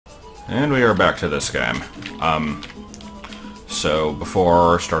And we are back to this game. So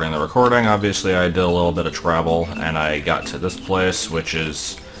before starting the recording, obviously I did a little bit of travel, and I got to this place, which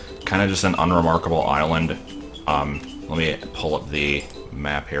is kind of just an unremarkable island. Let me pull up the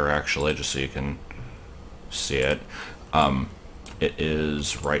map here, actually, just so you can see it. It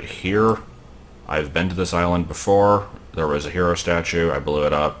is right here. I've been to this island before. There was a hero statue. I blew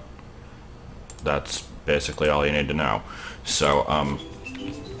it up. That's basically all you need to know. So,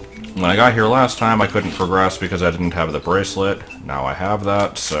 when I got here last time, I couldn't progress because I didn't have the bracelet. Now I have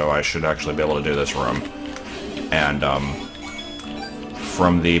that, so I should actually be able to do this room. And,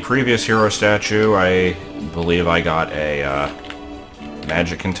 from the previous hero statue, I believe I got a,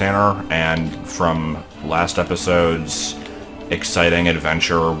 magic container, and from last episode's exciting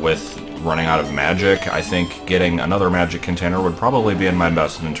adventure with running out of magic, I think getting another magic container would probably be in my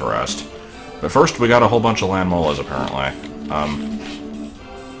best interest. But first, we got a whole bunch of land molas, apparently.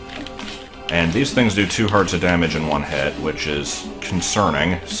 And these things do 2 hearts of damage in one hit, which is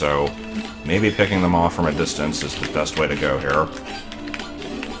concerning, so maybe picking them off from a distance is the best way to go here.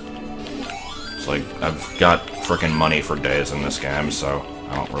 It's like, I've got frickin' money for days in this game, so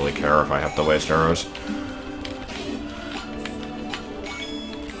I don't really care if I have to waste arrows.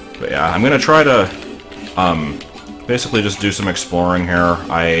 But yeah, I'm gonna try to, basically just do some exploring here.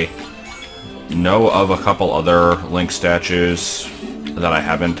 I know of a couple other Link statues that I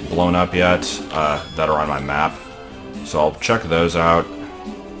haven't blown up yet, that are on my map. So I'll check those out.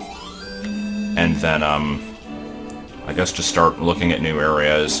 And then, I guess just start looking at new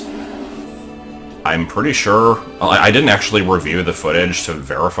areas. I'm pretty sure... I didn't actually review the footage to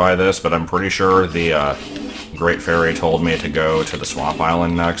verify this, but I'm pretty sure the Great Fairy told me to go to the Swamp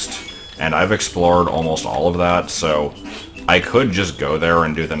Island next. And I've explored almost all of that, so I could just go there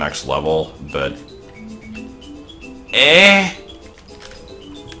and do the next level, but...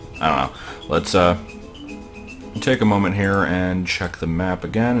 I don't know. Let's take a moment here and check the map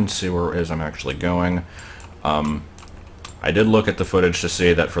again and see where it is I'm actually going. I did look at the footage to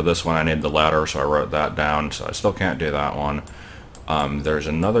see that for this one I need the ladder, so I wrote that down, so I still can't do that one. There's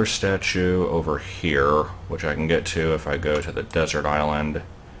another statue over here, which I can get to if I go to the desert island,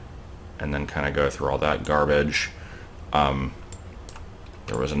 and then kind of go through all that garbage.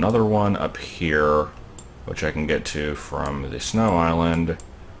 There was another one up here, which I can get to from the snow island,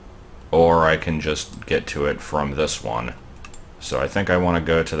 or I can just get to it from this one. So I think I want to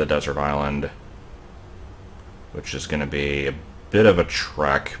go to the desert island, which is going to be a bit of a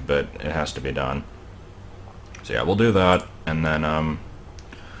trek, but it has to be done. So yeah, we'll do that, and then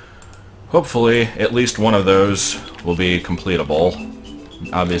hopefully at least one of those will be completable.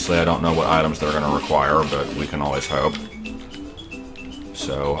 Obviously I don't know what items they're going to require, but we can always hope.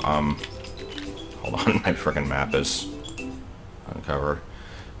 So, hold on, my frickin' map is uncovered.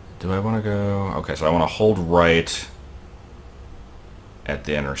 Do I want to go... Okay, so I want to hold right at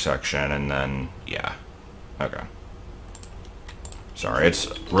the intersection, and then, yeah. Okay. Sorry, it's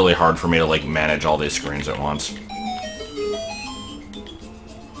really hard for me to, like, manage all these screens at once.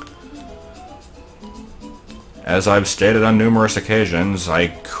 As I've stated on numerous occasions, I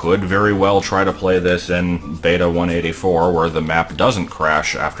could very well try to play this in Beta 184, where the map doesn't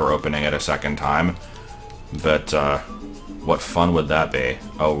crash after opening it a second time. But, what fun would that be?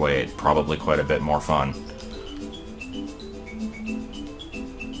 Oh wait, probably quite a bit more fun.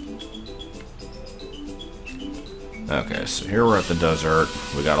 Okay, so here we're at the desert.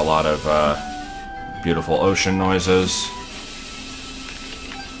 We got a lot of beautiful ocean noises.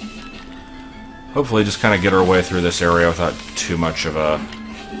 Hopefully just kind of get our way through this area without too much of a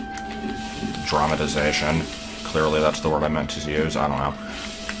dramatization. Clearly that's the word I meant to use, I don't know.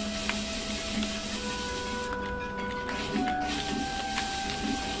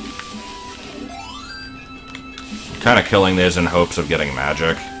 I'm kind of killing these in hopes of getting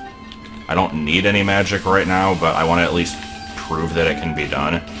magic. I don't need any magic right now, but I want to at least prove that it can be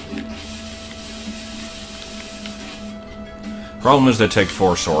done. Problem is they take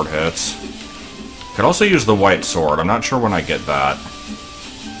 4 sword hits. Could also use the white sword. I'm not sure when I get that.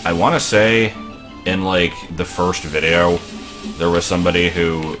 I want to say, in, like, the first video, there was somebody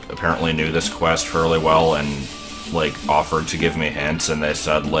who apparently knew this quest fairly well and, like, offered to give me hints, and they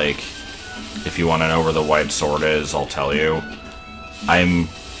said, like, if you want to know where the white sword is, I'll tell you. I'm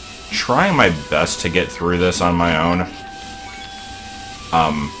trying my best to get through this on my own.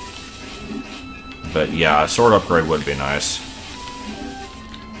 But yeah, a sword upgrade would be nice.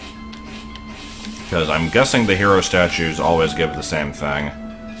 Because I'm guessing the hero statues always give the same thing,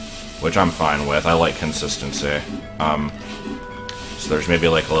 which I'm fine with. I like consistency. So there's maybe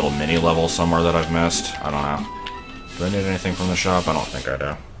like a little mini level somewhere that I've missed. I don't know. Do I need anything from the shop? I don't think I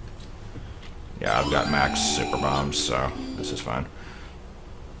do. Yeah, I've got max super bombs, so this is fine.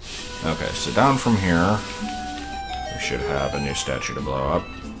 Okay, so down from here, we should have a new statue to blow up.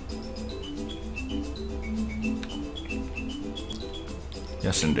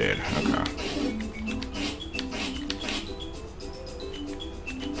 Yes, indeed. Okay.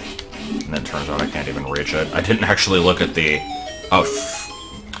 And it turns out I can't even reach it. I didn't actually look at the... Oh,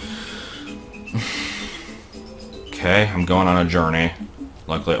 okay, I'm going on a journey.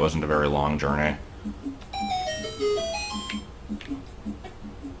 Luckily it wasn't a very long journey.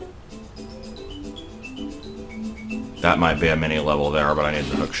 That might be a mini level there, but I need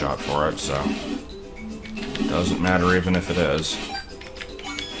the hook shot for it, so... Doesn't matter even if it is.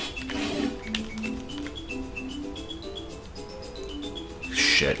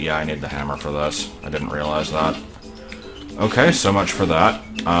 Shit, yeah, I need the hammer for this. I didn't realize that. Okay, so much for that.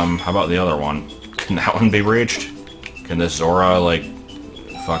 How about the other one? Can that one be reached? Can this Zora, like,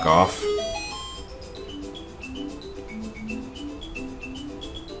 fuck off?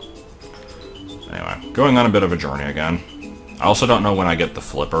 Anyway, going on a bit of a journey again. I also don't know when I get the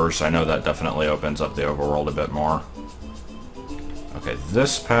flippers. I know that definitely opens up the overworld a bit more. Okay,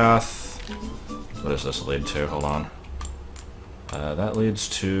 this path... What does this lead to? Hold on. That leads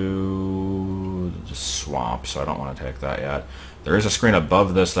to the swamp, so I don't want to take that yet. There is a screen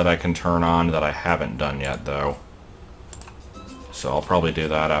above this that I can turn on that I haven't done yet, though. So I'll probably do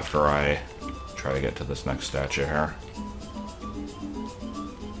that after I try to get to this next statue here.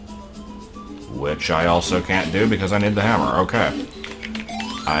 Which I also can't do because I need the hammer. Okay.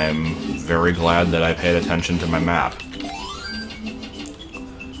 I'm very glad that I paid attention to my map.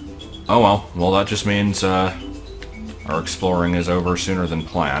 Oh well. Well, that just means, our exploring is over sooner than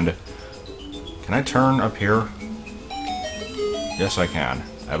planned. Can I turn up here? Yes, I can.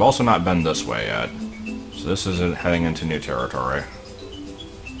 I've also not been this way yet. So this is heading into new territory.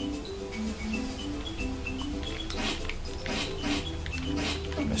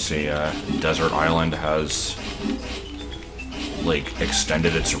 I see Desert Island has, like,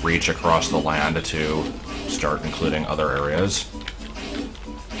 extended its reach across the land to start including other areas.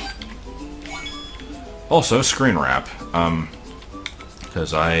 Also, screen wrap,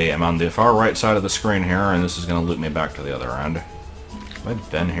 because I am on the far right side of the screen here, and this is going to loop me back to the other end. Have I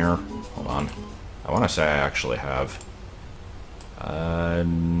been here? Hold on. I want to say I actually have.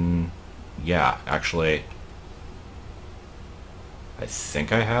 Yeah, actually, I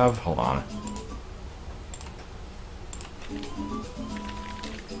think I have. Hold on.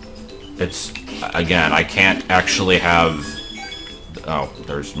 It's, again, I can't actually have... Oh,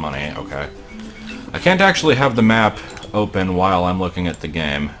 there's money, okay. I can't actually have the map open while I'm looking at the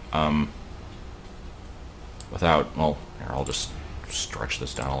game, without, well, here, I'll just stretch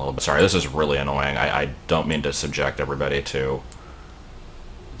this down a little bit. Sorry, this is really annoying. I don't mean to subject everybody to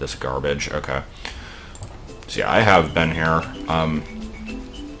this garbage. Okay. So yeah, I have been here.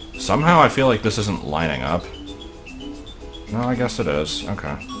 Somehow I feel like this isn't lining up. No, I guess it is.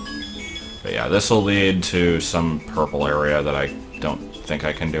 Okay. But yeah, this will lead to some purple area that I don't think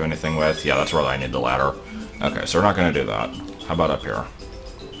I can do anything with. Yeah, that's where I need the ladder. Okay, so we're not going to do that. How about up here?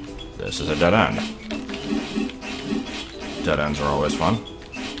 This is a dead end. Dead ends are always fun.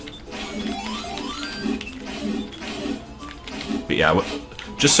 But yeah,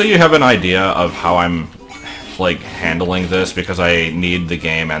 just so you have an idea of how I'm, like, handling this, because I need the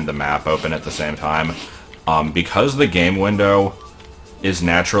game and the map open at the same time. Because the game window is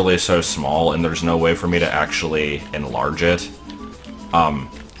naturally so small and there's no way for me to actually enlarge it,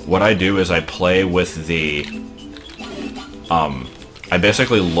 what I do is I play with the, I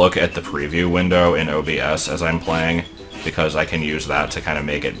basically look at the preview window in OBS as I'm playing, because I can use that to kind of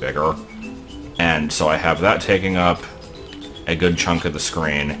make it bigger. And so I have that taking up a good chunk of the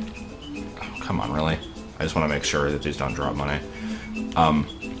screen. Oh, come on, really? I just want to make sure that these don't drop money.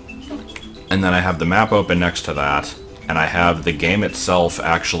 And then I have the map open next to that, and I have the game itself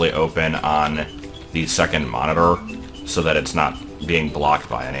actually open on the second monitor, so that it's not being blocked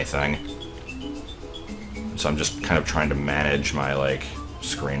by anything. So I'm just kind of trying to manage my, like,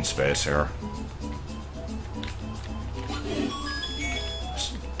 screen space here.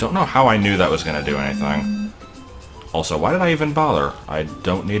 Just don't know how I knew that was going to do anything. Also, why did I even bother? I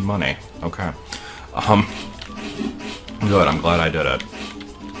don't need money. Okay. Good, I'm glad I did it.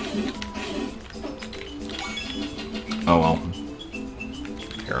 Oh well.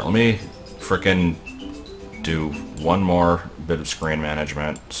 Here, let me frickin' do one more bit of screen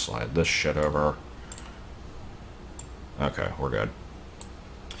management. Slide this shit over. Okay, we're good.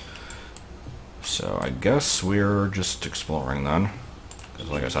 So I guess we're just exploring then. Because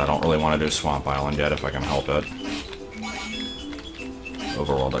like I said, I don't really want to do Swamp Island yet if I can help it.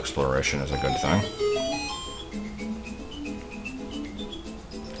 overworld exploration is a good thing.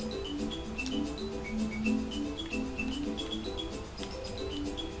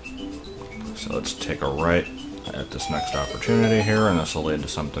 So let's take a right at this next opportunity here, and this will lead to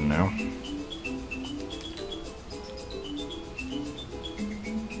something new.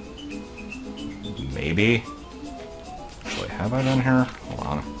 Maybe? Actually, have I been here? Hold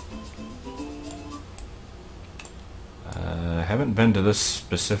on. I haven't been to this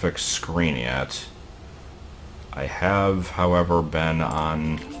specific screen yet. I have, however, been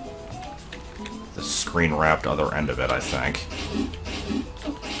on the screen-wrapped other end of it, I think.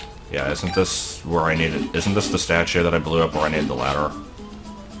 Yeah, isn't this where I needed... Isn't this the statue that I blew up where I needed the ladder?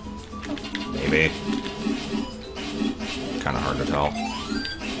 Maybe. Kinda hard to tell.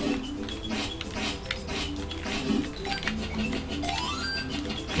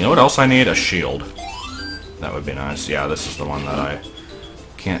 You know what else I need? A shield. That would be nice. Yeah, this is the one that I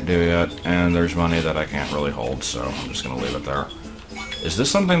can't do yet, and there's money that I can't really hold, so I'm just gonna leave it there. Is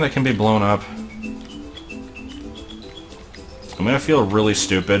this something that can be blown up? I'm gonna feel really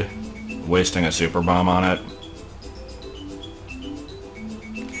stupid wasting a super bomb on it.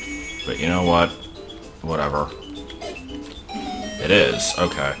 But you know what? Whatever. It is.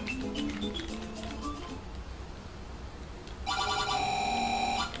 Okay.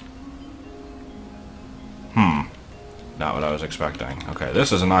 Not what I was expecting. Okay,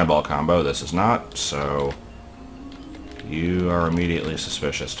 this is an eyeball combo. This is not, so... You are immediately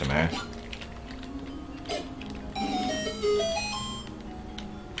suspicious to me.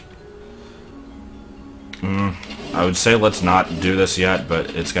 I would say let's not do this yet,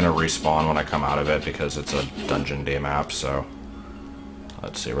 but it's gonna respawn when I come out of it because it's a Dungeon D map, so...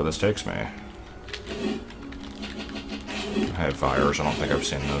 Let's see where this takes me. I have fires, I don't think I've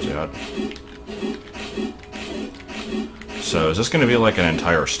seen those yet. So, is this gonna be like an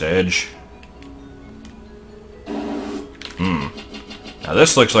entire stage? Now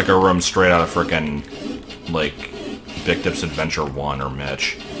this looks like a room straight out of frickin', like, Big Dip's Adventure 1 or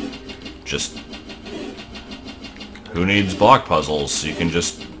Mitch. Just... Who needs block puzzles? You can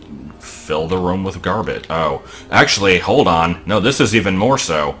just fill the room with garbage. Oh, actually, hold on. No, this is even more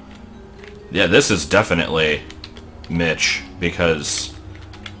so. Yeah, this is definitely Mitch, because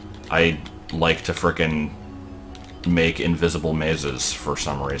I like to frickin' make invisible mazes for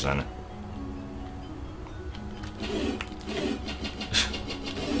some reason.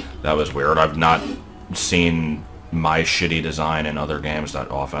 That was weird. I've not seen my shitty design in other games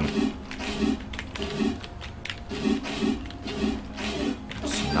that often.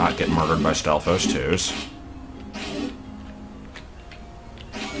 Let's not get murdered by Stelphos 2s.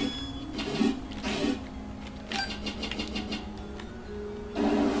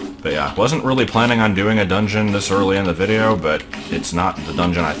 But yeah, wasn't really planning on doing a dungeon this early in the video, but it's not the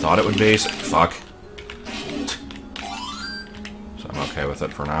dungeon I thought it would be, so fuck. So I'm okay with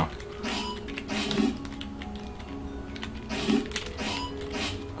it for now.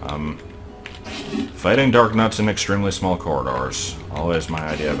 Fighting dark nuts in extremely small corridors. Always my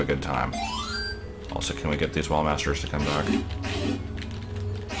idea of a good time. Also, can we get these wall masters to come back?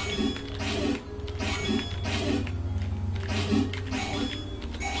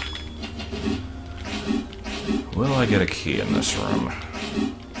 Will I get a key in this room?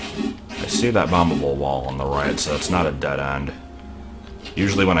 I see that bombable wall on the right, so it's not a dead end.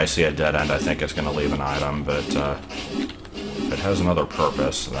 Usually when I see a dead end, I think it's going to leave an item, but if it has another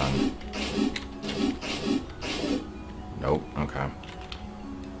purpose, then... Nope, okay.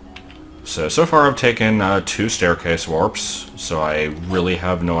 So far I've taken 2 staircase warps, so I really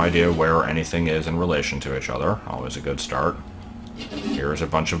have no idea where anything is in relation to each other. Always a good start. Here's a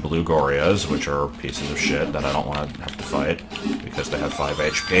bunch of blue Gorias, which are pieces of shit that I don't want to have to fight, because they have 5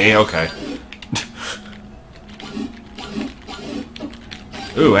 HP. Okay.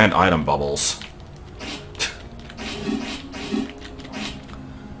 Ooh, and item bubbles.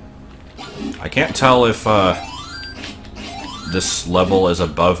 I can't tell if this level is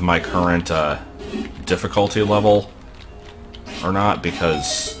above my current difficulty level or not,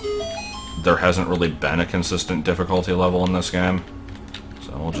 because there hasn't really been a consistent difficulty level in this game.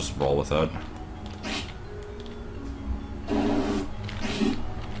 So we'll just roll with it.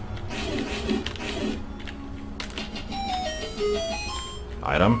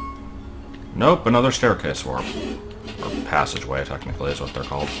 Item? Nope, another staircase warp. Or passageway, technically, is what they're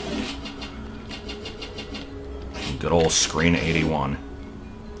called. Good old Screen 81.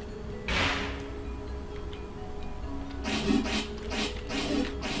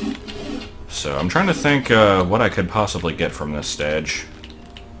 So, I'm trying to think what I could possibly get from this stage.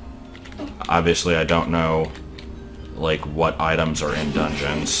 Obviously, I don't know, like, what items are in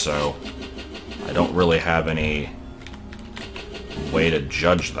dungeons, so I don't really have any way to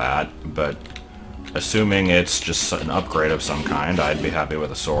judge that, but assuming it's just an upgrade of some kind, I'd be happy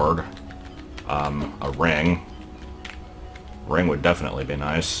with a sword. A ring. Ring would definitely be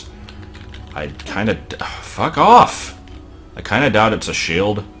nice. I'd kind of... Fuck off! I kind of doubt it's a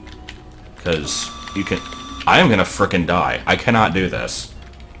shield, because you can... I am gonna frickin' die. I cannot do this.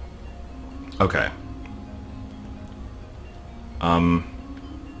 Okay.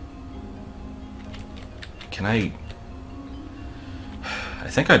 Can I... I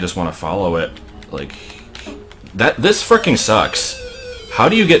think I just want to follow it, like... This fricking sucks. How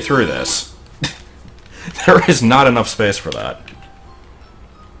do you get through this? There is not enough space for that.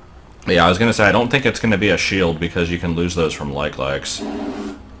 Yeah, I was gonna say, I don't think it's gonna be a shield, because you can lose those from like-likes.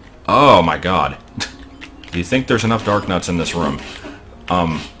 Oh my god. Do you think there's enough dark nuts in this room?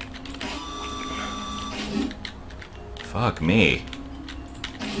 Fuck me.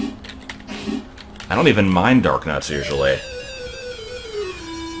 I don't even mind dark nuts usually.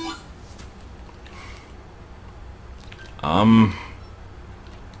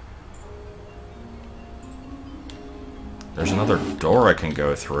 There's another door I can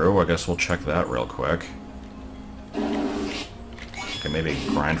go through. I guess we'll check that real quick. Okay, maybe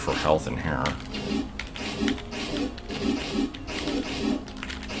grind for health in here.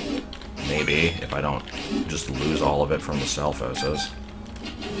 Maybe, if I don't just lose all of it from the Selphoses.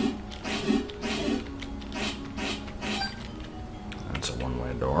 That's a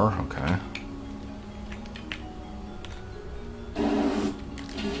one-way door, okay.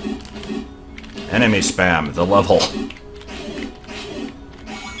 Enemy spam, the level.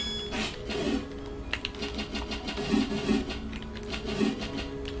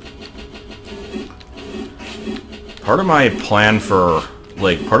 Part of my plan for,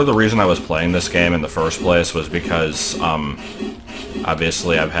 like, part of the reason I was playing this game in the first place was because,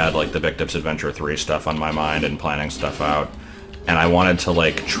 obviously I've had, like, the Big Tips Adventure 3 stuff on my mind and planning stuff out, and I wanted to,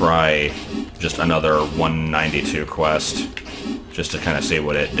 like, try just another 192 quest, just to kind of see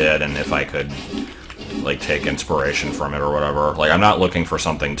what it did, and if I could, like, take inspiration from it or whatever. Like, I'm not looking for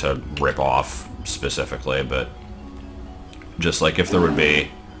something to rip off, specifically, but just, like, if there would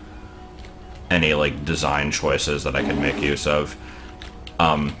be any, like, design choices that I could make use of.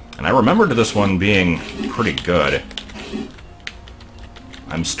 And I remembered this one being pretty good.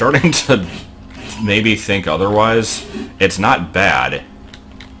 I'm starting to maybe think otherwise. It's not bad,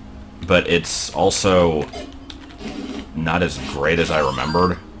 but it's also not as great as I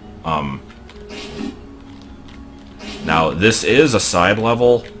remembered. Now, this is a side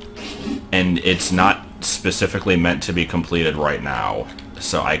level, and it's not specifically meant to be completed right now,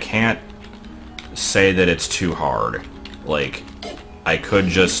 so I can't say that it's too hard. Like, I could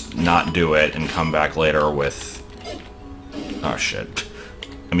just not do it and come back later with... Oh, shit.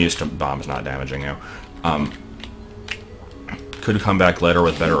 I'm used to bombs not damaging you. Could come back later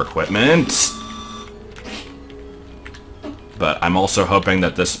with better equipment. But I'm also hoping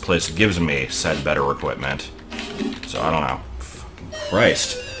that this place gives me said better equipment. So, I don't know.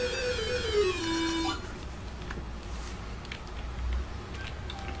 Christ.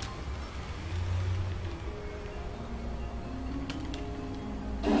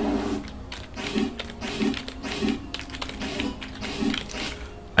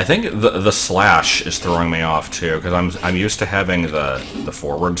 I think the slash is throwing me off too, because I'm used to having the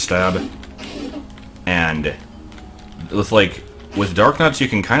forward stab, and with Dark Nuts you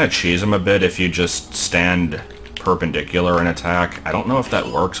can kind of cheese them a bit if you just stand perpendicular and attack. I don't know if that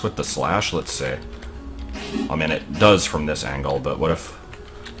works with the slash. Let's see. I mean, it does from this angle, but what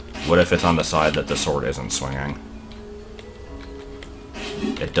if it's on the side that the sword isn't swinging?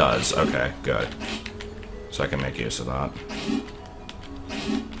 It does. Okay, good. So I can make use of that.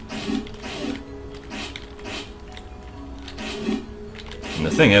 And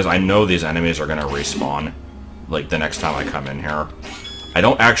the thing is, I know these enemies are gonna respawn, like, the next time I come in here. I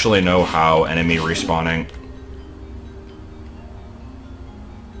don't actually know how enemy respawning...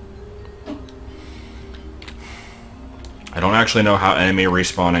 I don't actually know how enemy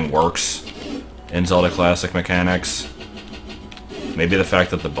respawning works in Zelda Classic mechanics. Maybe the fact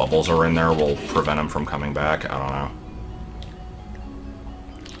that the bubbles are in there will prevent them from coming back, I don't know.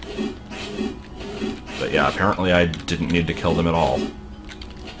 But yeah, apparently I didn't need to kill them at all.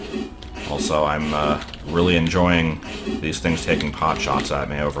 Also, I'm really enjoying these things taking pot shots at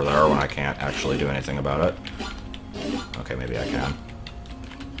me over there when I can't actually do anything about it. Okay, maybe I can.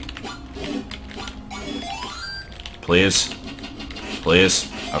 Please?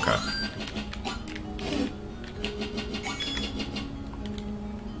 Please? Okay.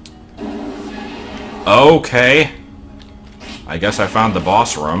 Okay. I guess I found the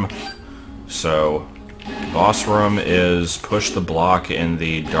boss room. So, boss room is push the block in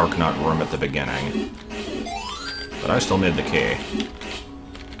the Dark Nut room at the beginning. But I still need the key.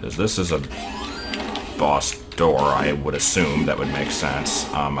 Because this is a boss door, I would assume that would make sense.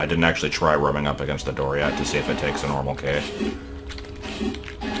 I didn't actually try rubbing up against the door yet to see if it takes a normal key.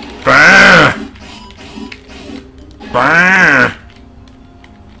 Bah! Bah!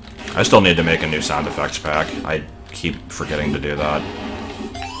 I still need to make a new sound effects pack. I keep forgetting to do that.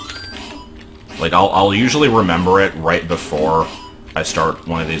 Like, I'll usually remember it right before I start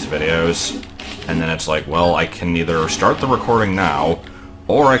one of these videos, and then it's like, well, I can either start the recording now,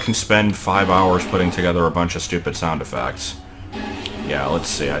 or I can spend 5 hours putting together a bunch of stupid sound effects. Yeah, let's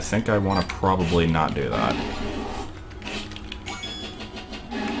see. I think I want to probably not do that.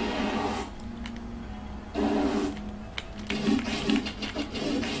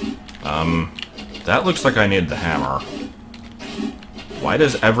 That looks like I need the hammer. Why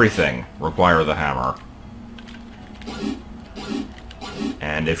does everything require the hammer?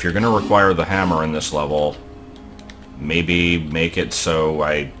 And if you're going to require the hammer in this level, maybe make it so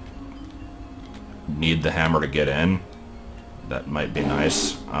I need the hammer to get in. That might be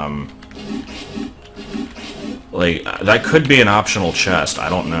nice. Like, that could be an optional chest. I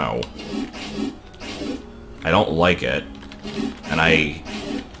don't know. I don't like it. And I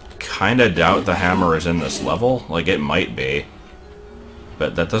kinda doubt the hammer is in this level. Like, it might be.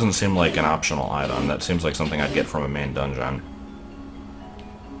 But that doesn't seem like an optional item. That seems like something I'd get from a main dungeon.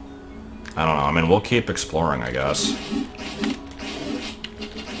 I don't know. I mean, we'll keep exploring, I guess.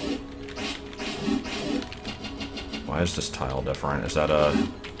 Why is this tile different? Is that a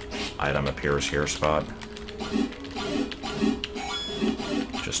item appears here spot?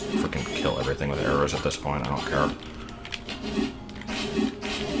 Just freaking kill everything with arrows at this point. I don't care.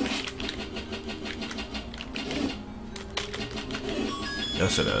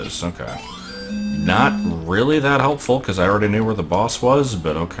 Yes, it is. Okay. Not really that helpful, because I already knew where the boss was,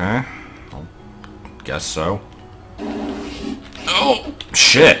 but okay. I'll guess so. Oh!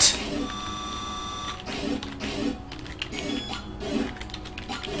 Shit!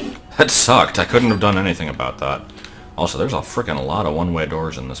 That sucked. I couldn't have done anything about that. Also, there's a freaking lot of one-way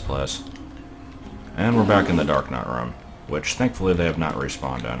doors in this place. And we're back in the Dark Nut room, which thankfully they have not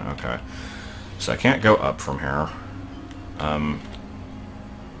respawned in. Okay. So I can't go up from here.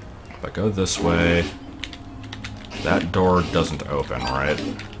 If I go this way, that door doesn't open, right?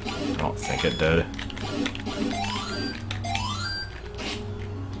 I don't think it did.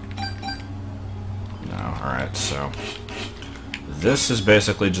 No, alright, so this is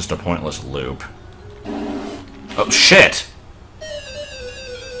basically just a pointless loop. Oh, shit!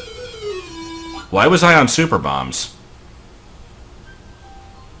 Why was I on super bombs?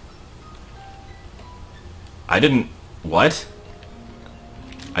 I didn't... What?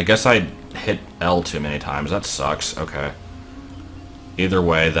 I guess I hit L too many times. That sucks. Okay. Either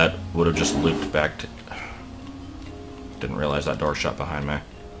way, that would have just looped back to... Didn't realize that door shut behind me.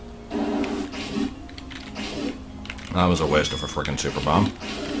 That was a waste of a freaking super bomb.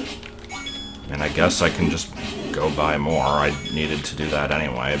 And I guess I can just go buy more. I needed to do that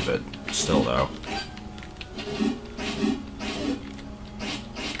anyway, but still though.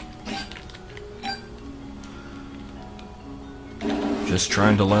 Just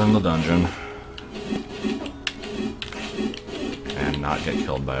trying to learn the dungeon. And not get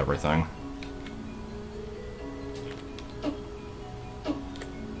killed by everything.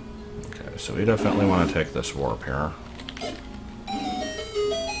 Okay, so we definitely want to take this warp here.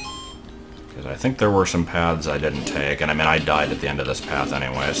 Because I think there were some paths I didn't take, and I mean I died at the end of this path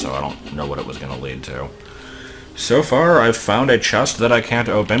anyway, so I don't know what it was going to lead to. So far, I've found a chest that I can't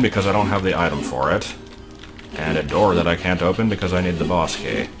open because I don't have the item for it. And a door that I can't open because I need the boss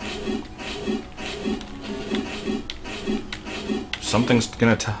key. Something's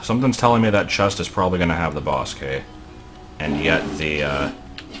telling me that chest is probably gonna have the boss key. And yet the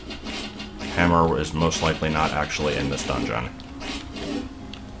hammer is most likely not actually in this dungeon.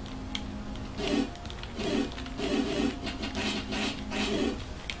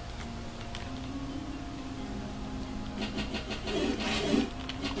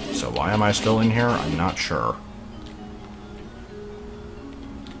 So why am I still in here? I'm not sure.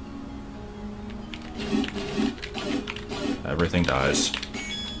 Everything dies.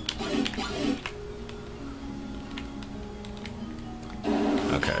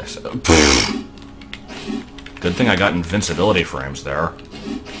 Okay, so... Good thing I got invincibility frames there.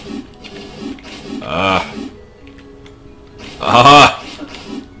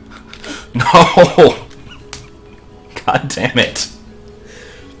 No! God damn it.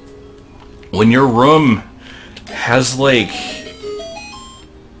 When your room has, like,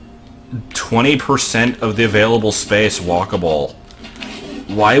 20% of the available space walkable.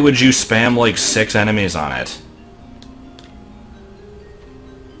 Why would you spam like 6 enemies on it?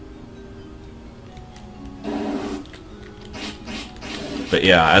 But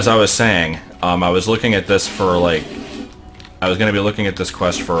yeah, as I was saying, I was looking at this for like... I was going to be looking at this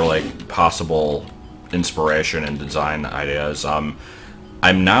quest for like possible inspiration and design ideas. I'm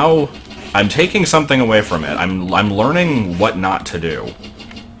taking something away from it. I'm learning what not to do.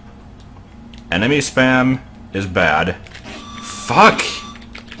 Enemy spam is bad. Fuck!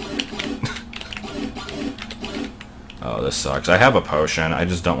 Oh, this sucks. I have a potion. I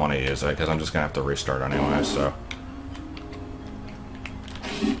just don't want to use it because I'm just going to have to restart anyway, so...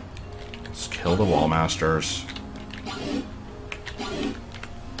 Let's kill the wall masters.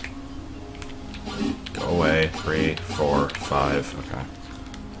 Go away. 3, 4, 5. Okay.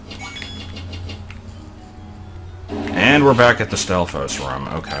 And we're back at the Stelphos room.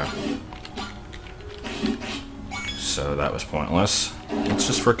 Okay. So that was pointless. Let's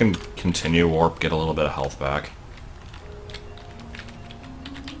just frickin' continue warp, get a little bit of health back.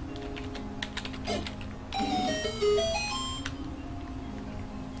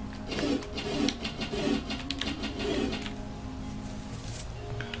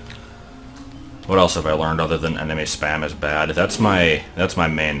 What else have I learned other than enemy spam is bad? That's my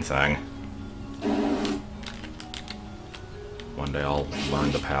main thing. One day I'll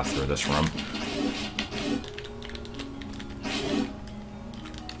learn the path through this room.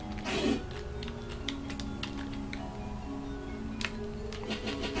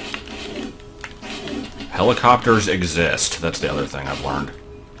 Helicopters exist. That's the other thing I've learned.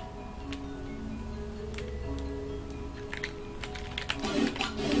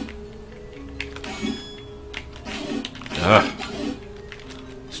 Ugh.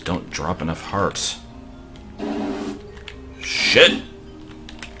 Just don't drop enough hearts. Shit!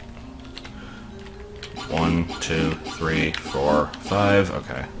 1, 2, 3, 4, 5.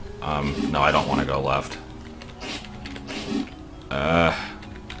 Okay. No, I don't want to go left.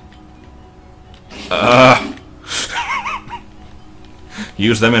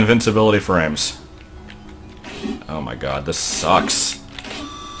 Use them invincibility frames. Oh my god, this sucks.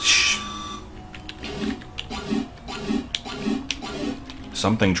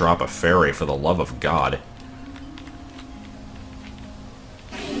 Something drop a fairy, for the love of God.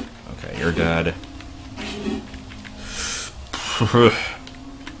 Okay, you're dead.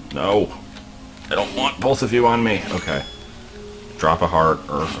 No. I don't want both of you on me. Okay. Drop a heart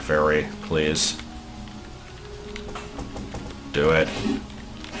or a fairy, please. Do it.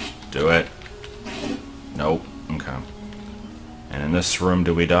 Do it. Nope. Okay. And in this room,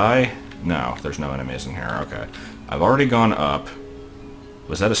 do we die? No, there's no enemies in here. Okay. I've already gone up.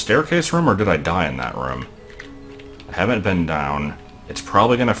 Was that a staircase room, or did I die in that room? I haven't been down. It's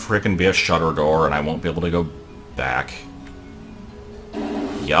probably gonna frickin' be a shutter door, and I won't be able to go back.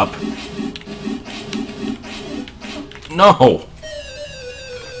 Yup. No!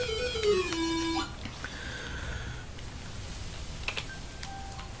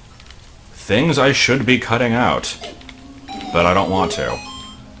 Things I should be cutting out. But I don't want to.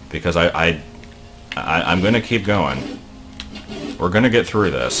 Because I'm gonna keep going. We're gonna get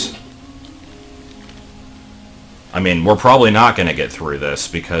through this. I mean, we're probably not gonna get through this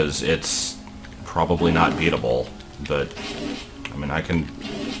because it's probably not beatable. But, I mean, I can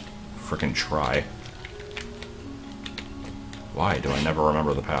frickin' try. Why do I never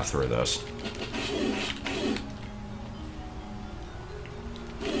remember the path through this?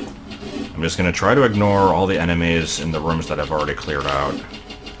 I'm just gonna try to ignore all the enemies in the rooms that I've already cleared out.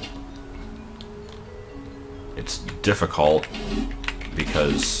 It's difficult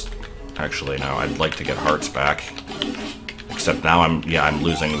because... Actually, no, I'd like to get hearts back. Except now I'm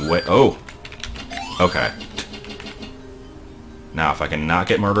losing weight. Oh! Okay. Now, if I can not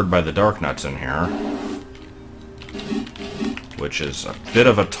get murdered by the dark nuts in here... Which is a bit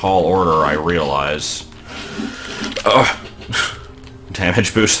of a tall order, I realize. Ugh!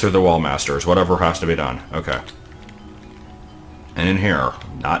 Damage boost through the wall masters. Whatever has to be done. Okay. And in here,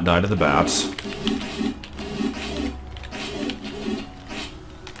 not die to the bats.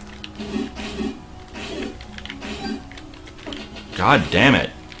 God damn it.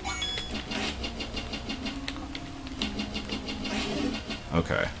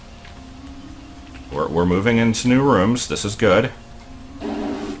 Okay. We're moving into new rooms. This is good.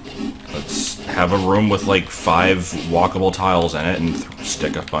 Let's have a room with like 5 walkable tiles in it and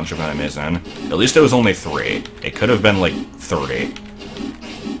stick a bunch of enemies in. At least it was only 3. It could have been like 30.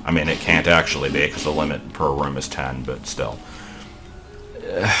 I mean, it can't actually be because the limit per room is 10, but still.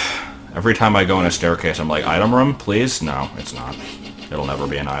 Every time I go in a staircase, I'm like, item room, please? No, it's not. It'll never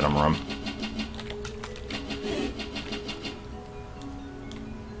be an item room.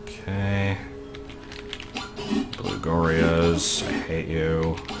 Okay. Blue Gorias, I hate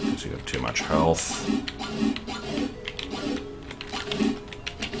you, because you have too much health.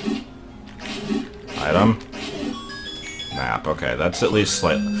 Item. Map, okay, that's at least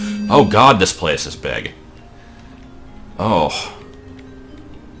slight. Oh god, this place is big. Oh.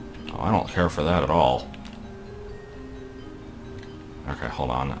 Oh, I don't care for that at all. Okay, hold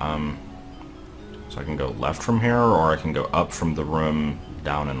on. So I can go left from here, or I can go up from the room,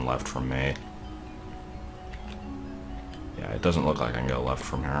 down and left from me. Yeah, it doesn't look like I can go left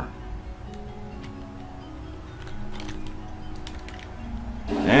from here.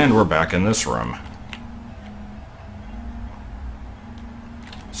 And we're back in this room.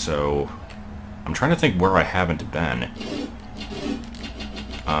 So, I'm trying to think where I haven't been.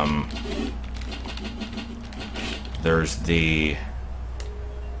 There's the...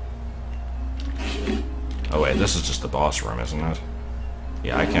 Oh wait, this is just the boss room, isn't it?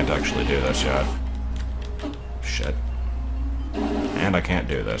 Yeah, I can't actually do this yet. Shit. And I can't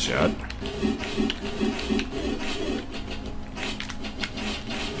do this yet.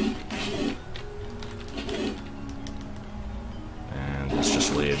 And this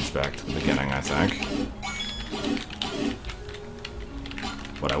just leads back to the beginning, I think.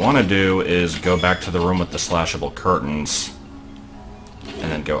 What I want to do is go back to the room with the slashable curtains,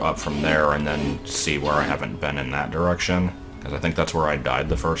 and then go up from there, and then see where I haven't been in that direction, because I think that's where I died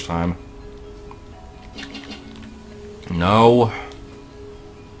the first time. No.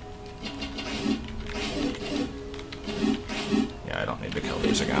 Yeah, I don't need to kill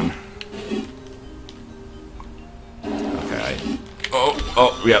these again. Okay.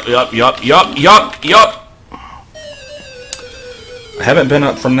 Oh, yup. I haven't been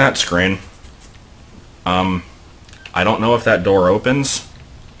up from that screen. I don't know if that door opens.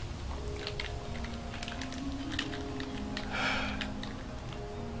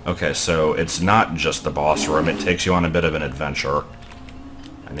 Okay, so it's not just the boss room. It takes you on a bit of an adventure.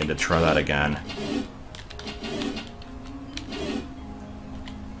 I need to try that again.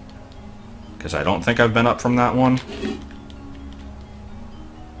 Because I don't think I've been up from that one.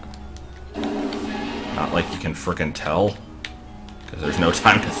 Not like you can frickin' tell. Because there's no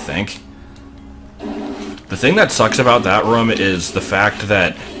time to think. The thing that sucks about that room is the fact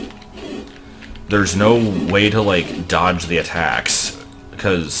that there's no way to, like, dodge the attacks.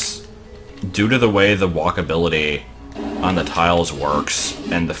 Because due to the way the walkability on the tiles works,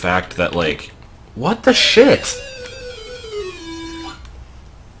 and the fact that, like... What the shit?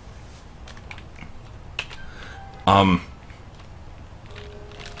 I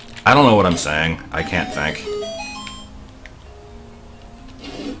don't know what I'm saying. I can't think.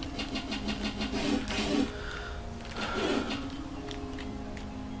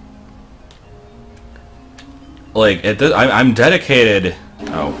 Like, I'm dedicated...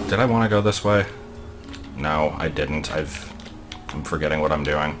 Oh, did I want to go this way? No, I didn't. I'm forgetting what I'm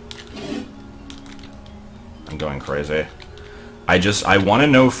doing. I'm going crazy. I want to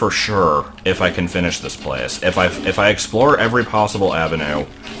know for sure if I can finish this place. If I explore every possible avenue,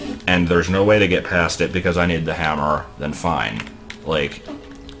 and there's no way to get past it because I need the hammer, then fine. Like,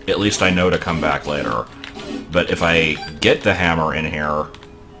 at least I know to come back later. But if I get the hammer in here,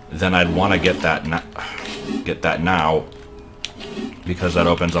 then I'd want to get that now, because that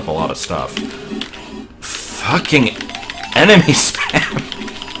opens up a lot of stuff. Fucking enemy spam!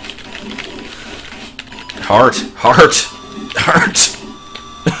 Heart!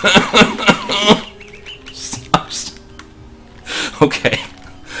 Stop. Okay.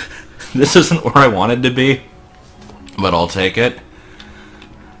 This isn't where I wanted to be, but I'll take it.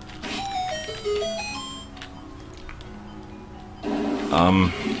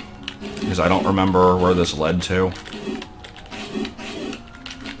 Because I don't remember where this led to.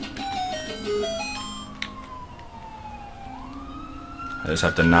 I just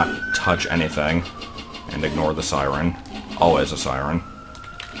have to not touch anything and ignore the siren. Always a siren.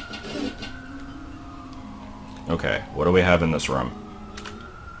 Okay, what do we have in this room?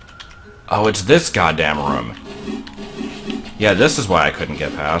 Oh, it's this goddamn room. Yeah, this is why I couldn't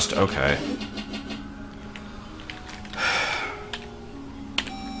get past. Okay.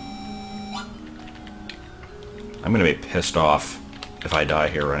 I'm gonna be pissed off if I die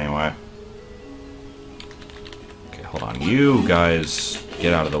here anyway. Okay, hold on. You guys,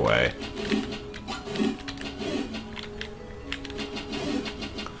 get out of the way.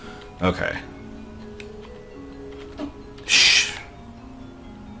 Okay. Shh.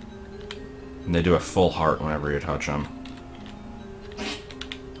 And they do a full heart whenever you touch them.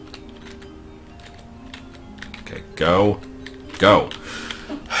 Okay, go. Go.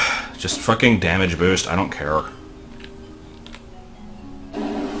 Just fucking damage boost, I don't care.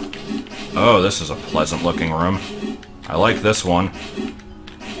 Oh, this is a pleasant looking room. I like this one.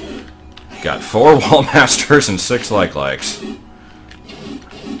 Got 4 wall masters and 6 likes.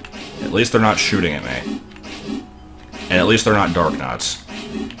 At least they're not shooting at me. And at least they're not dark nuts.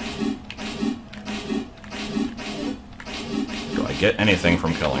 Do I get anything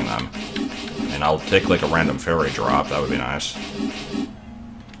from killing them? And I'll take like a random fairy drop, that would be nice.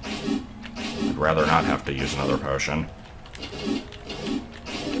 I'd rather not have to use another potion.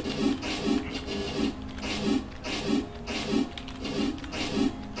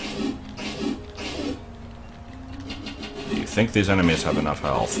 Do you think these enemies have enough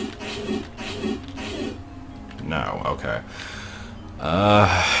health? No, okay.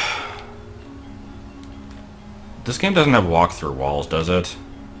 This game doesn't have walk-through walls, does it?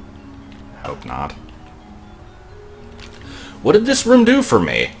 Hope not. What did this room do for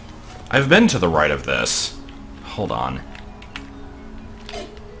me? I've been to the right of this. Hold on.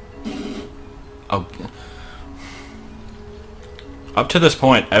 Oh. Up to this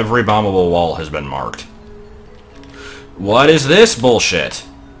point, every bombable wall has been marked. What is this bullshit?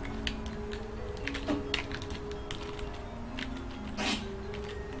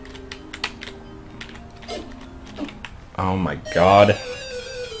 Oh my god.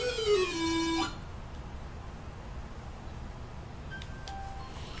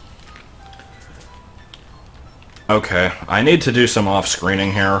 Okay, I need to do some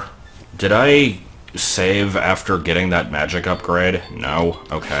off-screening here. Did I save after getting that magic upgrade? No?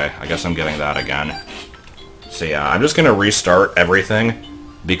 Okay, I guess I'm getting that again. So yeah, I'm just gonna restart everything,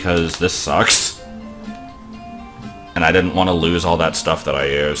 because this sucks. And I didn't want to lose all that stuff that I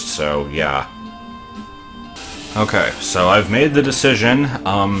used, so yeah. Okay, so I've made the decision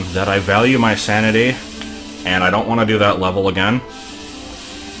that I value my sanity, and I don't want to do that level again.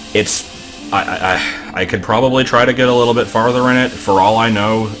 It's... I could probably try to get a little bit farther in it. For all I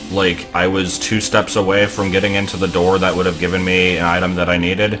know, like, I was 2 steps away from getting into the door that would have given me an item that I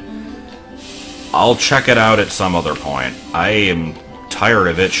needed. I'll check it out at some other point. I am tired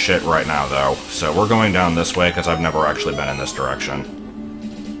of its shit right now, though, so we're going down this way because I've never actually been in this direction.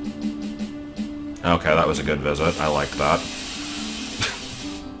 Okay, that was a good visit. I liked that.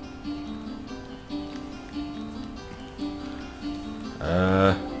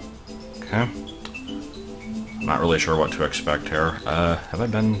 Okay. I'm not really sure what to expect here. Have I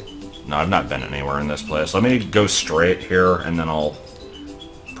been... No, I've not been anywhere in this place. Let me go straight here, and then I'll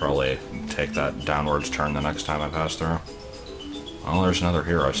probably take that downwards turn the next time I pass through. Well, there's another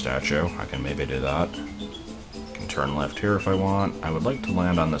hero statue. I can maybe do that. I can turn left here if I want. I would like to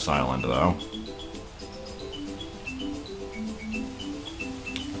land on this island, though.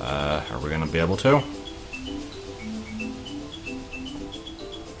 Are we going to be able to?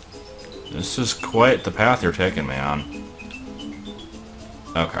 This is quite the path you're taking me on.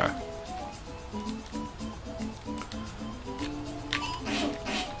 Okay.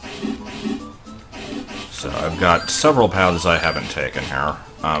 So I've got several paths I haven't taken here.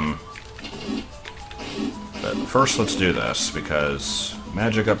 But first let's do this, because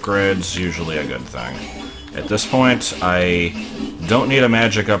magic upgrade's usually a good thing. At this point, I don't need a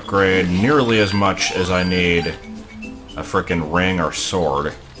magic upgrade nearly as much as I need a frickin' ring or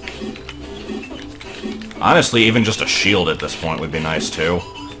sword. Honestly, even just a shield at this point would be nice too,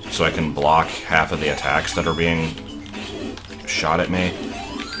 so I can block half of the attacks that are being shot at me.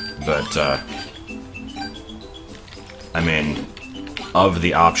 But, I mean, of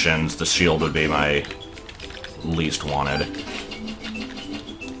the options, the shield would be my least wanted.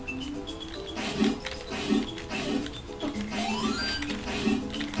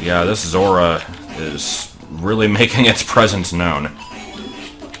 Yeah, this Zora is really making its presence known.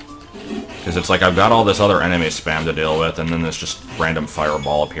 Because it's like I've got all this other enemy spam to deal with, and then there's just random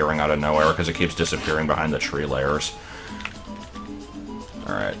fireball appearing out of nowhere because it keeps disappearing behind the tree layers.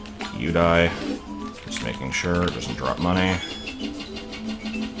 Alright, you die. Just making sure it doesn't drop money.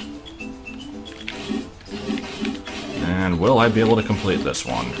 And will I be able to complete this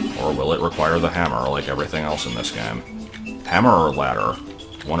one? Or will it require the hammer like everything else in this game? Hammer or ladder?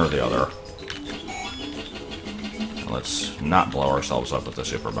 One or the other. Let's not blow ourselves up with the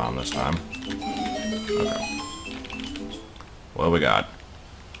super bomb this time. Okay. What do we got?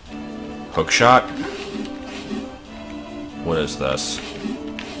 Hook shot? What is this?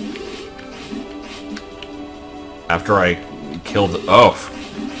 After I kill the... Oh!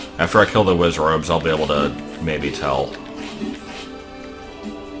 After I kill the Wizrobes, I'll be able to maybe tell.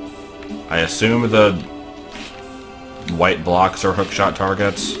 I assume the white blocks are hookshot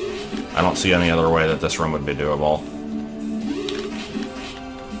targets. I don't see any other way that this room would be doable.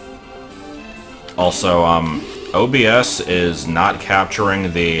 Also, OBS is not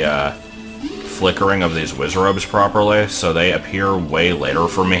capturing the flickering of these wizrobes properly, so they appear way later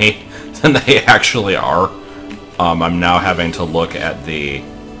for me than they actually are. I'm now having to look at the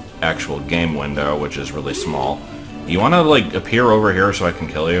actual game window, which is really small. You want to, like, appear over here so I can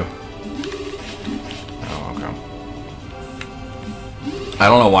kill you? Oh, okay. I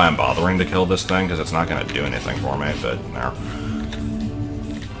don't know why I'm bothering to kill this thing, because it's not going to do anything for me, but there.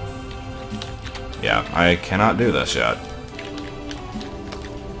 Yeah, I cannot do this yet.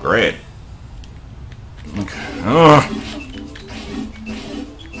 Great. Okay. Ugh.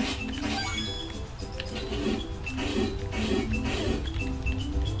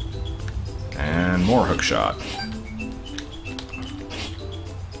 And more hookshot.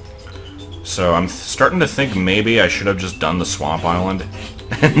 So I'm starting to think maybe I should have just done the Swamp Island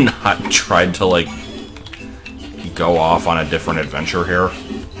and not tried to, like, go off on a different adventure here.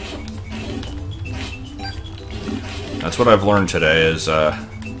 That's what I've learned today is,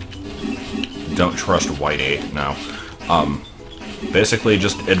 don't trust Whitey. No. Basically,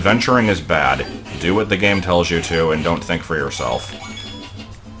 just adventuring is bad. Do what the game tells you to, and don't think for yourself.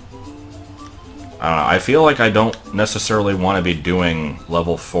 I don't know, I feel like I don't necessarily want to be doing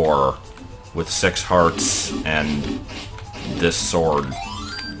level 4 with 6 hearts and this sword.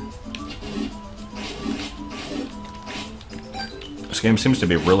 This game seems to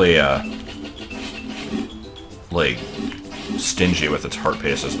be really, like, stingy with its heart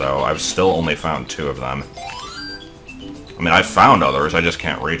pieces, though. I've still only found 2 of them. I mean, I've found others, I just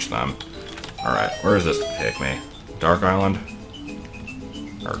can't reach them. Alright, where does this take me? Dark Island?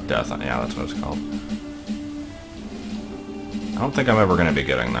 Or Death, yeah, that's what it's called. I don't think I'm ever going to be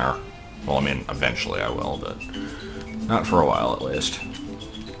getting there. Well, I mean, eventually I will, but not for a while, at least.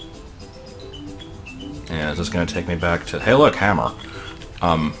 And is this going to take me back to... Hey, look, hammer!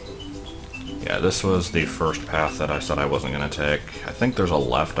 Yeah, this was the first path that I said I wasn't going to take. I think there's a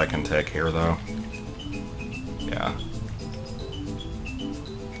left I can take here, though. Yeah.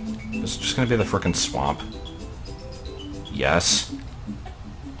 It's just going to be the frickin' swamp. Yes.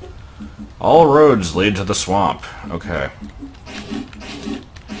 All roads lead to the swamp. Okay.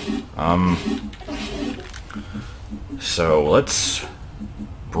 So let's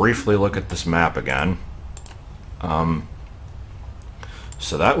briefly look at this map again.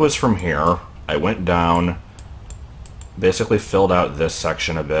 So that was from here. I went down, basically filled out this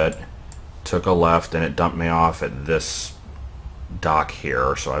section a bit, took a left, and it dumped me off at this dock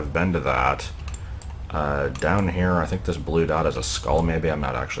here, so I've been to that. Down here, I think this blue dot is a skull, maybe. I'm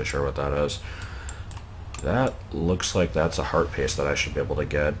not actually sure what that is. That looks like that's a heart piece that I should be able to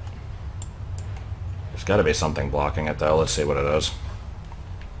get. There's got to be something blocking it, though. Let's see what it is.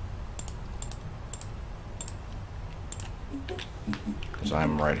 Because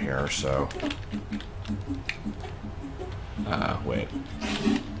I'm right here, so... wait.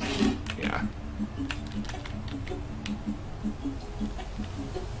 Yeah.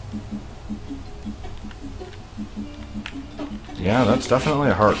 Yeah, that's definitely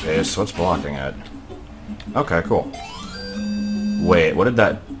a heart piece. What's blocking it? Okay, cool. Wait, what did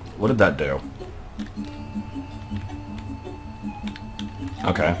that do?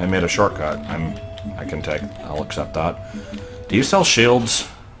 Okay, I made a shortcut. I'll accept that. Do you sell shields?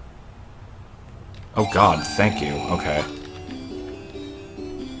 Oh god, thank you. Okay.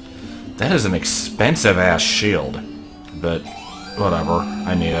 That is an expensive ass shield. But whatever,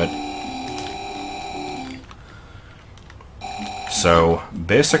 I need it. So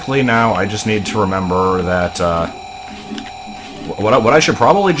basically now I just need to remember that what I should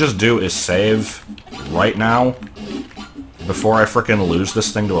probably just do is save right now before I frickin' lose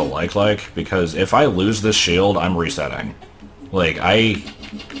this thing to a like, because if I lose this shield, I'm resetting. Like, I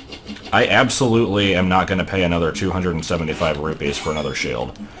absolutely am not going to pay another 275 rupees for another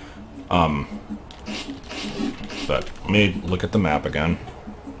shield. But let me look at the map again.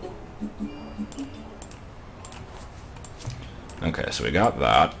 Okay, so we got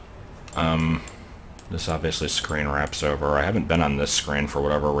that. This obviously screen wraps over. I haven't been on this screen for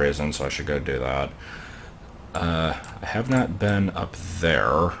whatever reason, so I should go do that. I have not been up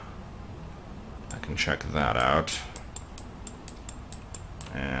there. I can check that out.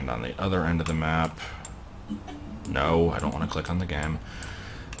 And on the other end of the map... No, I don't want to click on the game.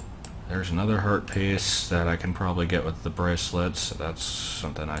 There's another heart piece that I can probably get with the bracelets, so that's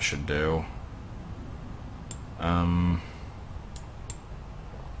something I should do.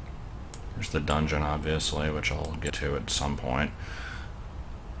 There's the dungeon, obviously, which I'll get to at some point.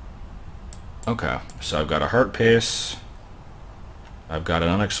 Okay, so I've got a heart piece, I've got an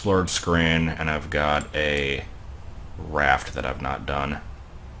unexplored screen, and I've got a raft that I've not done.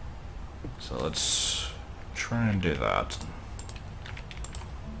 So let's try and do that.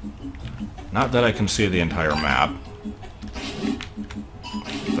 Not that I can see the entire map,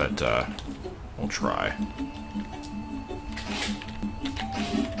 but we'll try.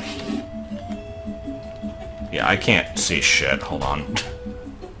 Yeah, I can't see shit. Hold on.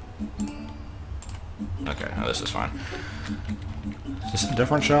 Okay, now this is fine. Is this a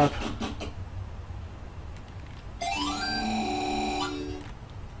different shop?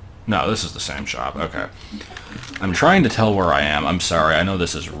 No, this is the same shop. Okay. I'm trying to tell where I am. I'm sorry. I know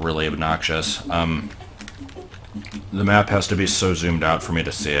this is really obnoxious. The map has to be so zoomed out for me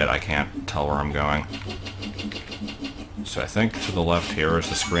to see it. I can't tell where I'm going. So I think to the left here is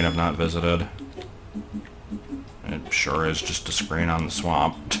the screen I've not visited. It sure is just a screen on the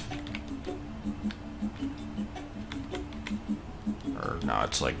swamp. Or no,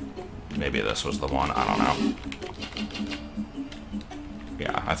 it's like maybe this was the one. I don't know.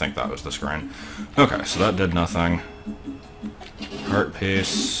 Yeah, I think that was the screen. Okay, so that did nothing. Heart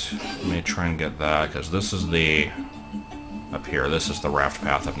piece. Let me try and get that, because this is the... Up here, this is the raft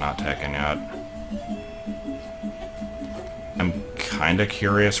path I've not taken yet. I'm kind of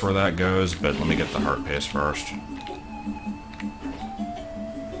curious where that goes, but let me get the heart piece first.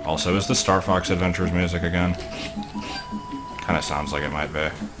 Also, is the Star Fox Adventures music again? Kind of sounds like it might be.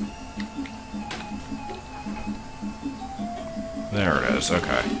 There it is,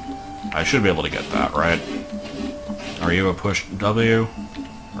 okay. I should be able to get that, right? Are you a push W?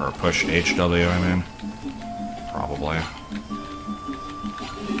 Or a push HW, I mean? Probably.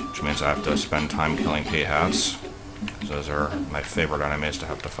 Which means I have to spend time killing P-hats. Those are my favorite enemies to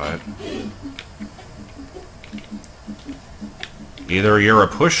have to fight. Either you're a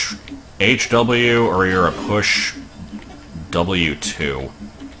push HW or you're a push W2.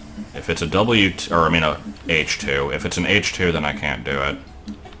 If it's a W2, or I mean a H2, if it's an H2 then I can't do it.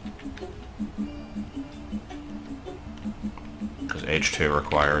 Because H2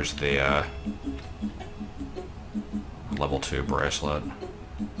 requires the level 2 bracelet.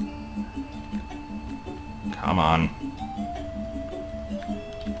 Come on.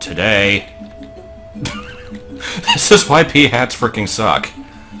 Today. This is why P-hats freaking suck.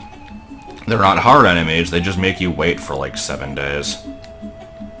 They're not hard enemies, they just make you wait for like 7 days.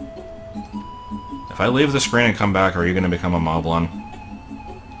 If I leave the screen and come back, are you going to become a moblin?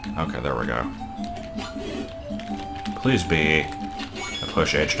 Okay, there we go. Please be a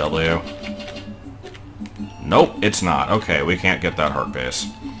push HW. Nope, it's not. Okay, we can't get that heart base.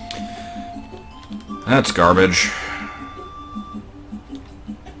 That's garbage.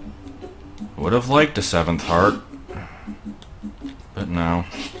 Would have liked a 7th heart, but no,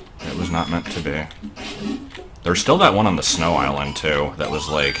 it was not meant to be. There's still that one on the snow island, too, that was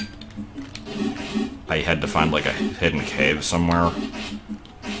like... I had to find like a hidden cave somewhere.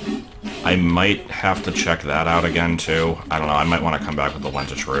 I might have to check that out again, too. I don't know, I might want to come back with the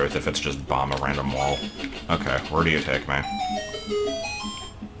Lens of Truth if it's just bomb a random wall. Okay, where do you take me?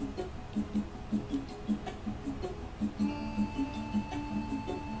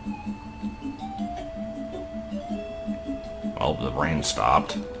 Well, the rain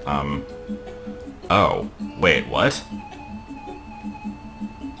stopped. Oh. Wait, what?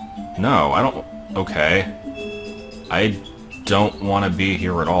 No, I don't... Okay. I don't want to be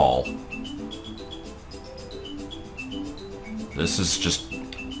here at all. This is just...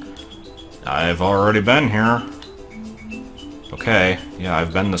 I've already been here. Okay, yeah,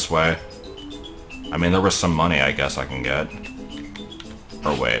 I've been this way. I mean, there was some money I guess I can get.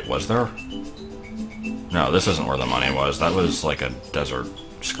 Or wait, was there? No, this isn't where the money was. That was like a desert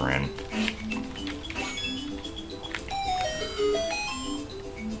screen.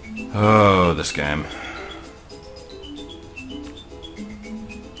 Oh, this game.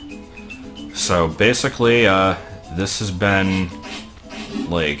 So basically, this has been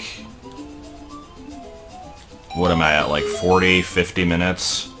like, what am I at, like 40, 50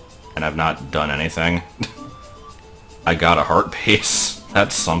 minutes, and I've not done anything. I got a heart piece.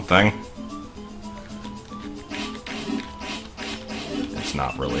 That's something. It's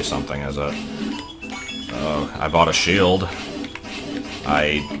not really something, is it? Oh, I bought a shield.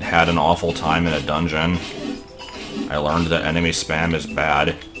 I had an awful time in a dungeon. I learned that enemy spam is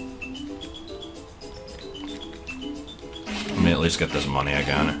bad. Let me at least get this money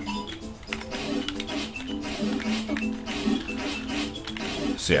again.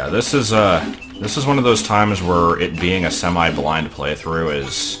 So yeah, this is one of those times where it being a semi-blind playthrough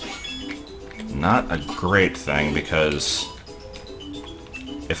is not a great thing, because